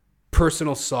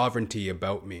personal sovereignty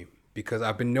about me, because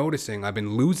I've been noticing I've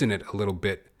been losing it a little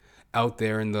bit out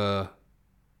there in the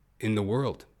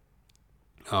world.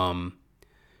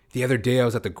 The other day I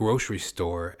was at the grocery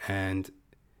store, and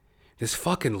this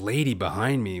fucking lady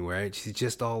behind me, right? She's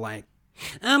just all like,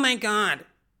 Oh my god,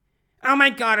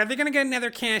 are they gonna get another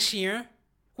cashier?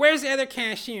 Where's the other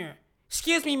cashier?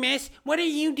 Excuse me, miss, what are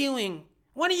you doing?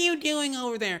 What are you doing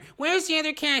over there? Where's the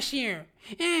other cashier?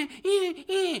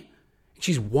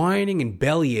 She's whining and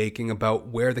belly aching about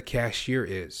where the cashier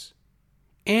is.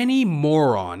 Any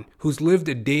moron who's lived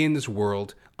a day in this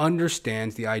world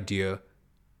understands the idea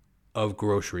of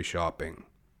grocery shopping.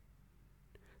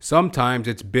 Sometimes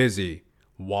it's busy.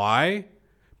 Why?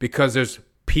 Because there's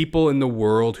people in the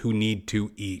world who need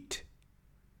to eat.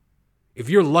 If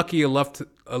you're lucky enough to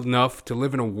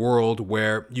live in a world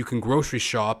where you can grocery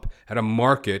shop at a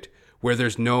market where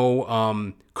there's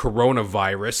no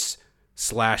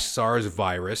coronavirus/SARS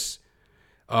virus,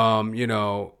 and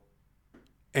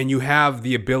you have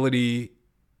the ability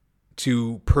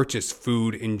to purchase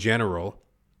food in general,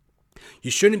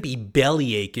 you shouldn't be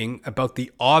belly aching about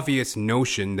the obvious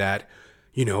notion that,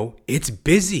 it's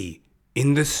busy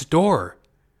in the store,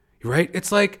 right?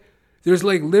 It's like there's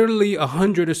like literally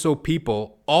 100 or so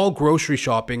people all grocery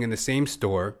shopping in the same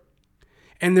store.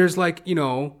 And there's like,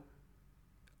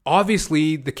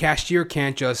 obviously the cashier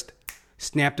can't just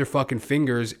snap their fucking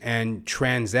fingers and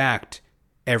transact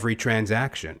every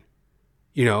transaction.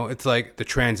 It's like the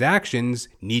transactions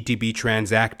need to be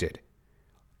transacted.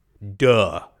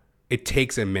 Duh. It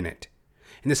takes a minute.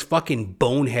 And this fucking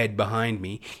bonehead behind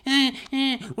me,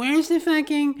 where's the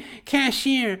fucking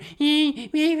cashier?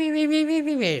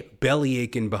 belly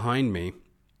aching behind me.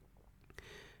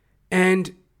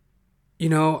 And,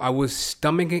 I was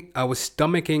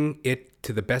stomaching it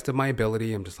to the best of my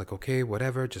ability. I'm just like, okay,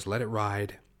 whatever, just let it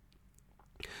ride.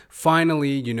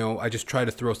 Finally, I just tried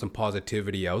to throw some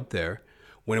positivity out there.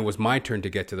 When it was my turn to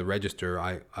get to the register,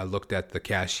 I looked at the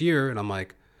cashier and I'm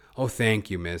like, oh, thank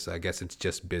you, miss. I guess it's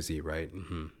just busy, right?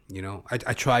 Mm-hmm.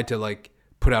 I tried to like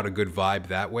put out a good vibe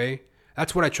that way.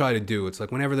 That's what I try to do. It's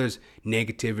like whenever there's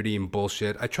negativity and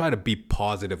bullshit, I try to be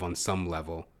positive on some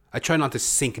level. I try not to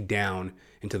sink down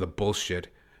into the bullshit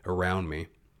around me.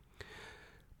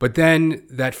 But then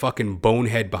that fucking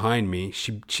bonehead behind me,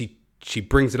 she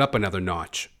brings it up another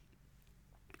notch.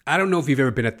 I don't know if you've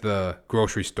ever been at the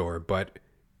grocery store, but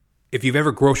if you've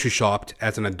ever grocery shopped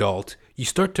as an adult, you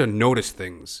start to notice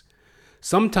things.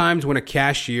 Sometimes when a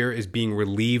cashier is being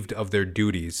relieved of their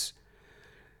duties,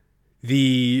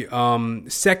 the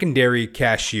secondary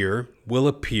cashier will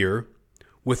appear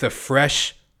with a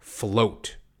fresh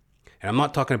float. And I'm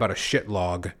not talking about a shit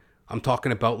log. I'm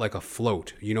talking about like a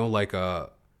float, like a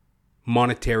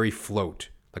monetary float,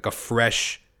 like a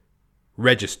fresh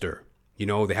register.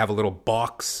 They have a little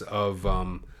box of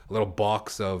a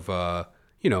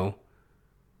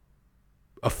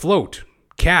float,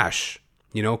 cash,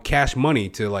 cash money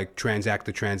to like transact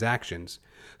the transactions.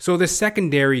 So the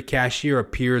secondary cashier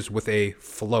appears with a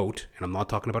float, and I'm not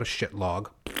talking about a shit log,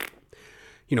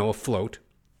 a float.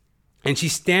 And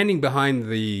she's standing behind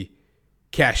the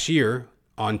cashier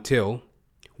on till,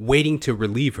 waiting to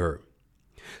relieve her.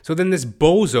 So then this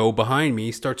bozo behind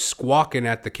me starts squawking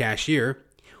at the cashier.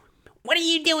 What are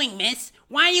you doing, miss?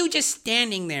 Why are you just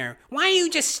standing there?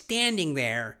 Shouldn't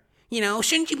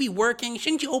you be working?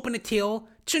 Shouldn't you open a till?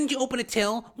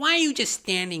 Why are you just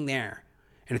standing there?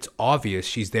 And it's obvious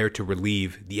she's there to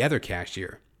relieve the other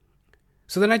cashier.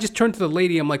 So then I just turn to the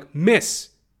lady. I'm like,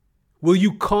 miss, Will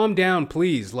you calm down,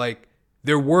 please? Like,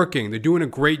 they're working. They're doing a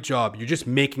great job. You're just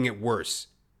making it worse.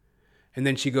 And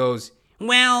then she goes,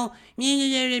 well,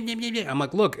 I'm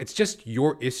like, look, it's just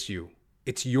your issue.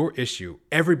 It's your issue.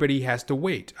 Everybody has to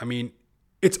wait. I mean,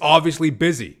 it's obviously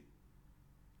busy.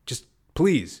 Just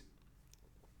please.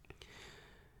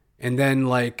 And then,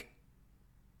 like,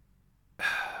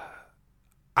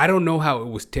 I don't know how it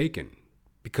was taken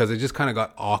because it just kind of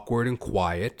got awkward and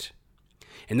quiet.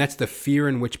 And that's the fear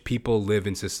in which people live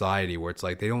in society, where it's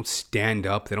like they don't stand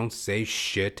up, they don't say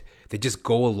shit, they just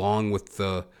go along with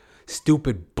the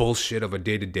stupid bullshit of a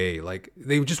day-to-day. Like,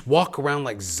 they just walk around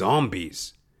like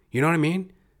zombies. You know what I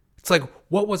mean? It's like,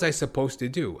 what was I supposed to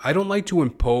do? I don't like to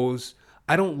impose.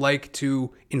 I don't like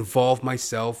to involve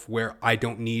myself where I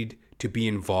don't need to be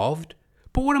involved.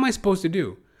 But what am I supposed to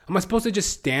do? Am I supposed to just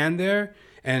stand there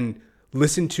and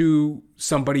listen to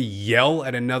somebody yell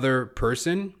at another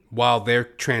person while they're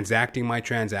transacting my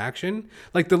transaction?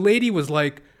 Like, the lady was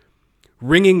like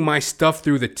ringing my stuff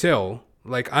through the till.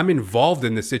 Like, I'm involved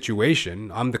in the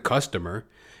situation. I'm the customer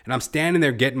and I'm standing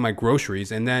there getting my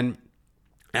groceries. And then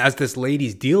as this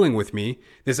lady's dealing with me,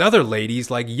 this other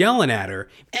lady's like yelling at her.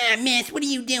 Miss, what are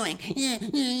you doing?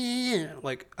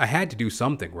 Like, I had to do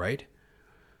something, right?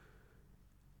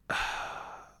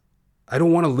 I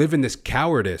don't want to live in this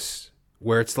cowardice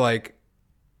where it's like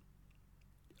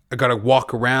I got to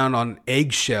walk around on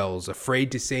eggshells,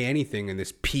 afraid to say anything in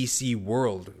this PC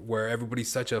world where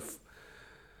everybody's such a,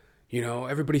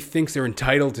 everybody thinks they're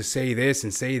entitled to say this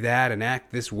and say that and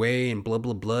act this way and blah,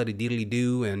 blah, blah, diddly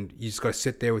do. And you just got to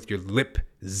sit there with your lip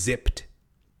zipped.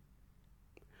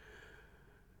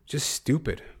 Just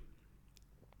stupid.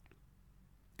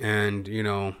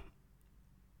 And,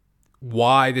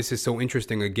 why this is so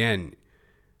interesting again,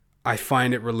 I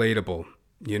find it relatable,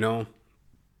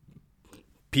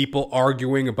 People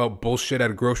arguing about bullshit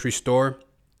at a grocery store.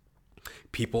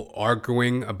 People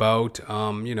arguing about,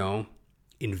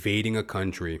 invading a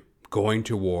country, going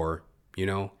to war,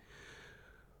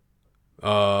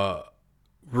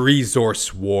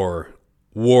 resource war,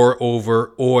 war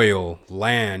over oil,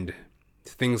 land,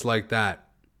 things like that.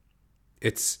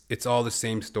 It's all the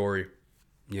same story,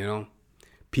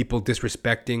 People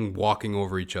disrespecting, walking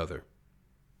over each other.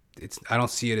 I don't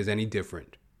see it as any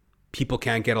different. People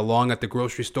can't get along at the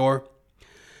grocery store.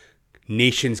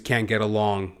 Nations can't get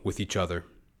along with each other.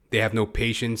 They have no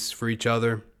patience for each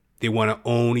other. They want to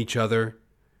own each other.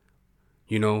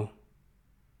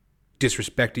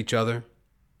 Disrespect each other.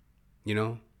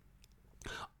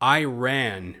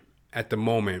 Iran, at the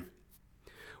moment,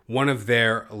 one of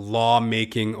their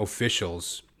law-making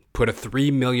officials put a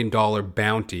 $3 million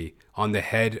bounty on the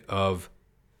head of,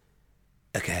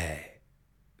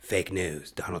 fake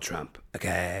news, Donald Trump,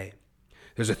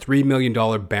 There's a $3 million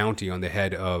bounty on the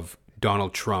head of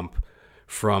Donald Trump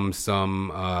from some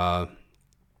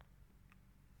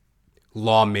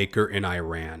lawmaker in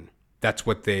Iran. That's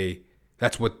what the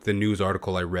news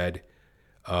article I read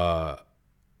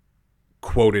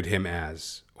quoted him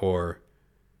as, or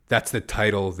that's the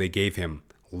title they gave him,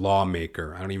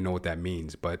 lawmaker. I don't even know what that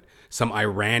means, but some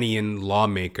Iranian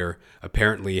lawmaker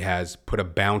apparently has put a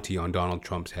bounty on Donald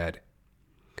Trump's head.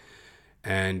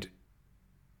 And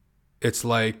it's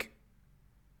like,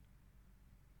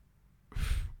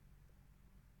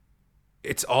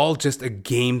 it's all just a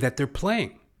game that they're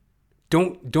playing.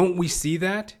 Don't we see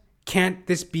that? Can't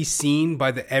this be seen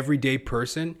by the everyday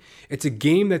person? It's a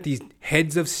game that these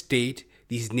heads of state,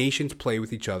 these nations play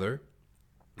with each other.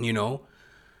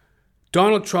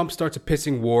 Donald Trump starts a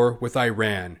pissing war with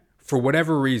Iran for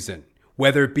whatever reason,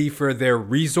 whether it be for their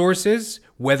resources,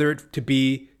 whether it to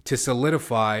be to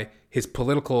solidify his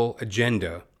political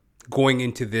agenda going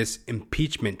into this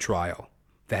impeachment trial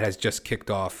that has just kicked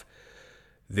off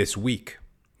this week,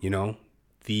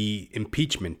 the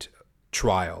impeachment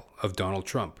trial of Donald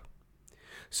Trump.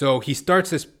 So he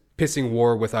starts this pissing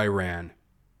war with Iran.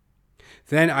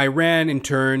 Then Iran, in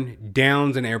turn,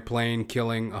 downs an airplane,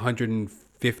 killing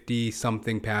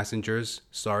 150-something passengers.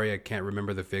 Sorry, I can't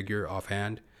remember the figure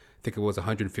offhand. I think it was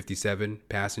 157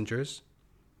 passengers.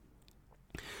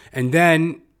 And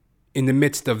then, in the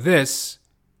midst of this,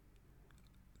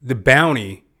 the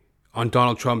bounty on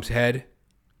Donald Trump's head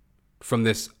from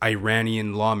this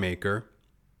Iranian lawmaker.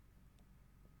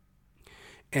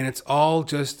 And it's all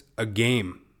just a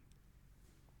game.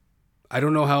 I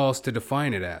don't know how else to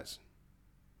define it as.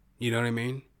 You know what I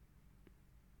mean?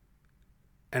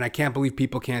 And I can't believe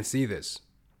people can't see this.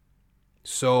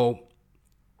 So,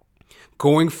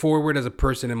 going forward as a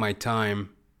person in my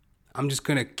time, I'm just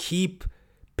going to keep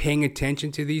paying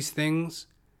attention to these things,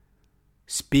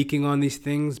 speaking on these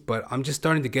things, but I'm just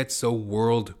starting to get so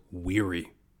world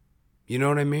weary. You know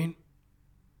what I mean?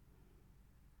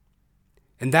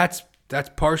 And that's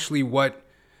partially what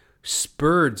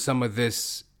spurred some of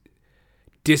this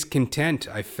discontent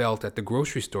I felt at the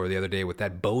grocery store the other day with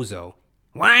that bozo.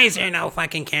 Why is there no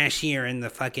fucking cashier in the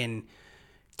fucking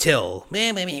till?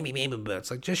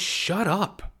 It's like, just shut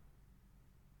up.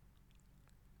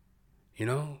 You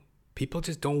know, people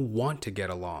just don't want to get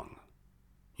along,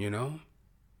 you know?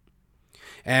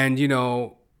 And, you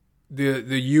know,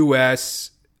 the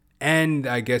U.S. and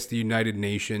I guess the United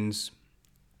Nations,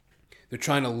 they're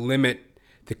trying to limit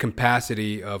the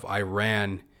capacity of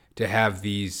Iran to have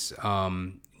these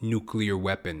nuclear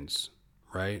weapons,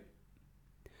 right?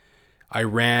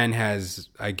 Iran has,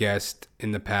 I guess,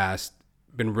 in the past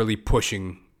been really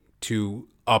pushing to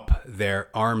up their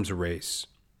arms race,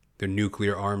 their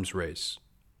nuclear arms race.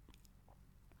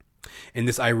 And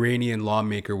this Iranian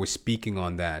lawmaker was speaking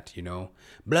on that, you know.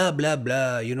 Blah, blah,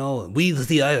 blah, you know. We,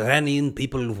 the Iranian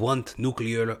people, want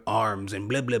nuclear arms and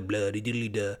blah, blah, blah,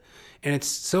 diddly-da. And it's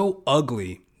so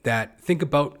ugly that think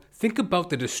about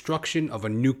the destruction of a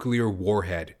nuclear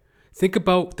warhead. Think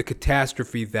about the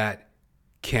catastrophe that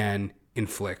can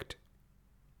inflict.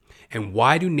 And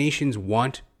why do nations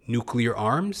want nuclear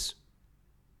arms?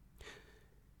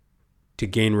 To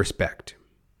gain respect.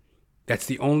 That's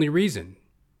the only reason.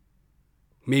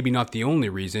 Maybe not the only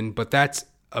reason, but that's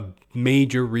a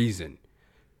major reason.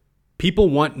 People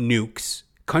want nukes.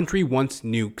 Country wants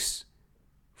nukes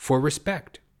for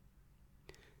respect.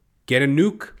 Get a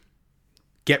nuke,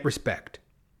 get respect.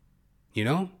 You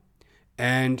know?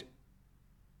 And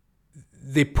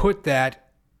they put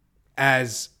that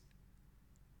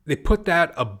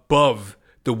above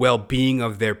the well-being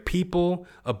of their people,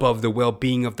 above the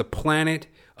well-being of the planet,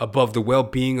 above the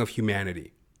well-being of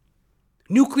humanity.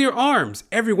 Nuclear arms.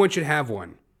 Everyone should have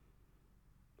one.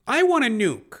 I want a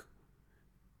nuke.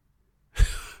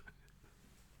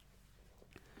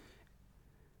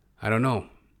 I don't know.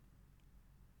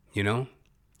 You know?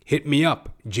 Hit me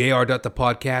up.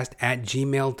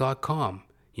 jr.thepodcast@gmail.com.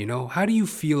 You know? How do you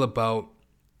feel about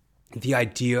the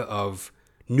idea of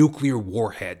nuclear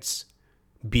warheads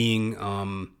being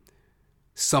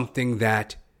something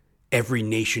that every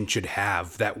nation should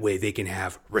have? That way they can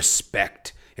have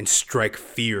respect and strike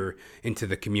fear into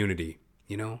the community,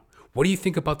 you know? What do you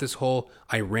think about this whole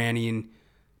Iranian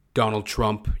Donald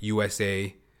Trump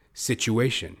USA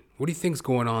situation? What do you think's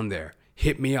going on there?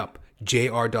 Hit me up,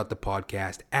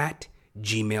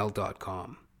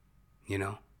 jr.thepodcast@gmail.com. You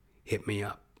know? Hit me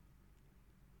up.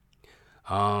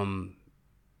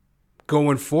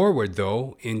 Going forward,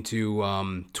 though, into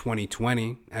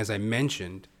 2020, as I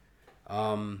mentioned,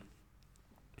 I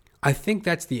think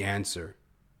that's the answer.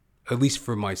 At least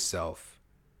for myself,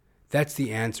 that's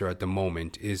the answer at the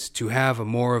moment, is to have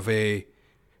more of a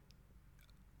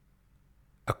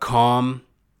calm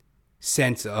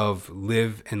sense of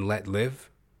live and let live,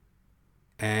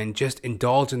 and just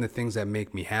indulge in the things that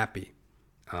make me happy.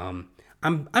 I'm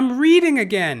reading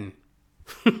again.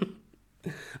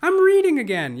 I'm reading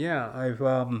again. Yeah,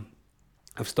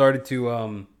 I've started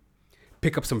to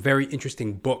pick up some very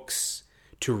interesting books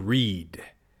to read.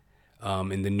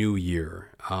 In the new year.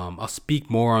 I'll speak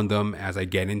more on them as I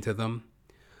get into them.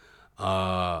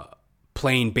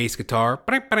 Playing bass guitar,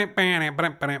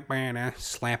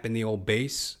 slapping the old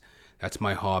bass. That's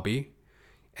my hobby.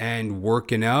 And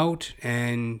working out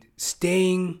and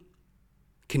staying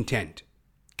content.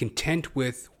 Content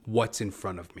with what's in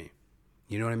front of me.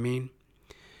 You know what I mean?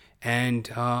 And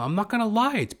I'm not going to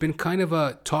lie, it's been kind of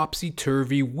a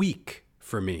topsy-turvy week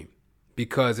for me.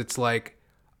 Because it's like,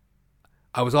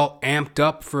 I was all amped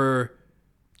up for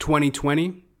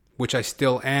 2020, which I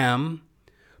still am.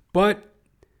 But,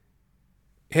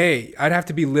 hey, I'd have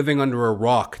to be living under a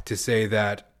rock to say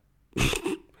that.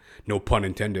 No pun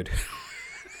intended.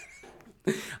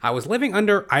 I was living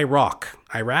under Iraq.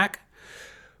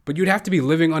 But you'd have to be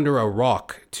living under a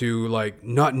rock to, like,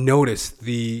 not notice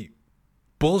the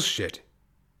bullshit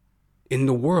in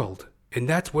the world. And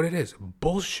that's what it is.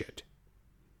 Bullshit.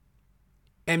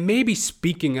 And maybe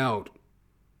speaking out.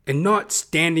 And not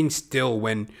standing still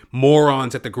when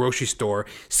morons at the grocery store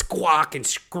squawk and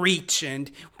screech and,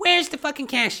 where's the fucking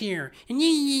cashier? And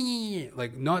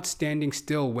like, not standing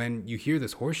still when you hear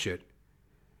this horseshit.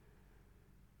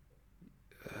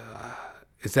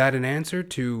 Is that an answer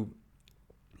to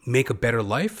make a better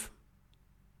life?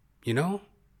 You know?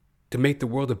 To make the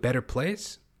world a better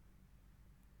place?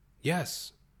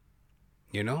 Yes.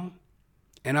 You know?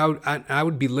 And I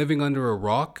would be living under a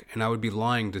rock, and I would be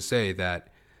lying to say that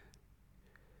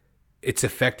it's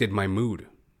affected my mood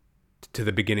to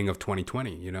the beginning of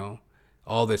 2020, you know?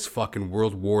 All this fucking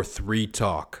World War III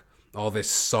talk, all this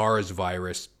SARS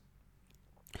virus,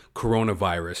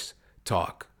 coronavirus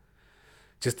talk.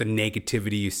 just the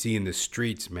negativity you see in the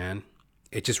streets, man.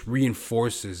 It just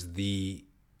reinforces the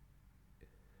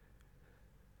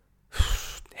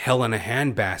hell in a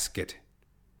handbasket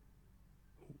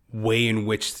way in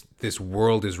which this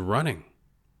world is running.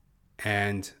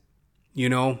 And, you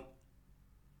know,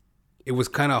 it was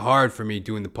kind of hard for me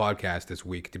doing the podcast this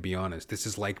week, to be honest. This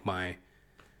is like my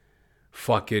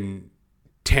fucking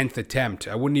 10th attempt.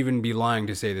 I wouldn't even be lying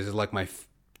to say this is like my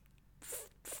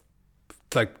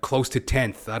like close to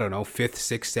 10th, I don't know, 5th,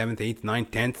 6th, 7th, 8th,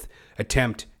 9th, 10th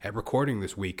attempt at recording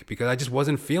this week, because I just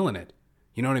wasn't feeling it.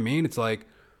 You know what I mean? It's like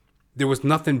there was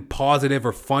nothing positive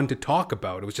or fun to talk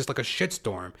about. It was just like a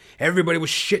shitstorm. Everybody was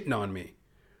shitting on me.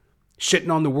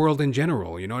 Shitting on the world in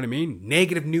general, you know what I mean?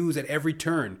 Negative news at every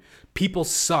turn. People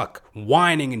suck,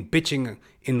 whining and bitching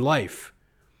in life.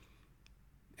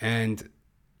 And,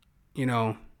 you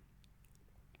know,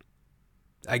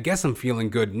 I guess I'm feeling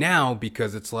good now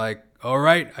because it's like, all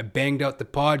right, I banged out the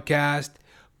podcast.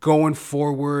 Going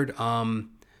forward,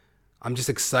 I'm just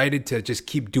excited to just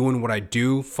keep doing what I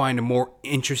do, find a more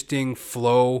interesting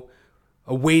flow,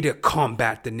 a way to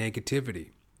combat the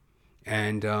negativity.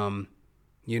 And,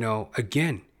 you know,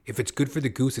 again, if it's good for the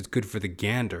goose, it's good for the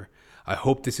gander. I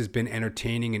hope this has been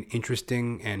entertaining and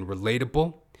interesting and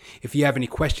relatable. If you have any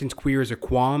questions, queries, or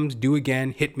qualms, do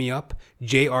again hit me up,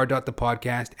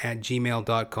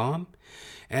 jr.thepodcast@gmail.com.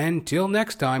 And till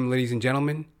next time, ladies and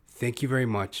gentlemen, thank you very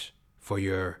much for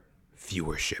your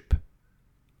viewership.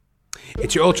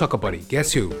 It's your old chuckle buddy,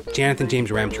 guess who? Jonathan James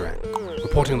Ramcharan,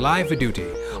 reporting live for duty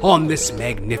on this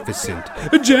magnificent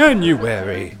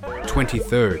January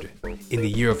 23rd in the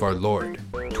year of our Lord,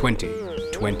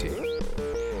 2020.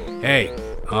 Hey,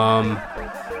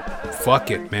 fuck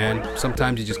it, man.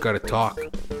 Sometimes you just gotta talk.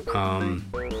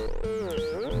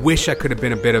 Wish I could have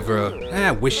been a bit of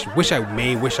a... wish I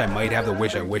might have the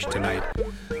wish I wish tonight.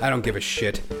 I don't give a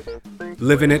shit.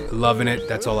 Living it, loving it,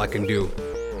 that's all I can do.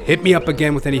 Hit me up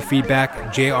again with any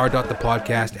feedback,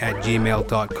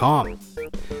 jr.thepodcast@gmail.com.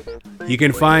 You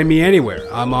can find me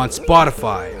anywhere. I'm on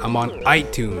Spotify, I'm on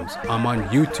iTunes, I'm on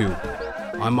YouTube,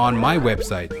 I'm on my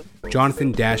website,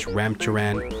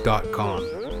 jonathan-ramcharan.com.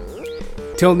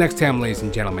 Till next time, ladies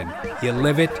and gentlemen, you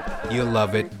live it, you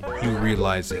love it, you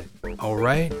realize it. All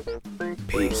right?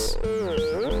 Peace.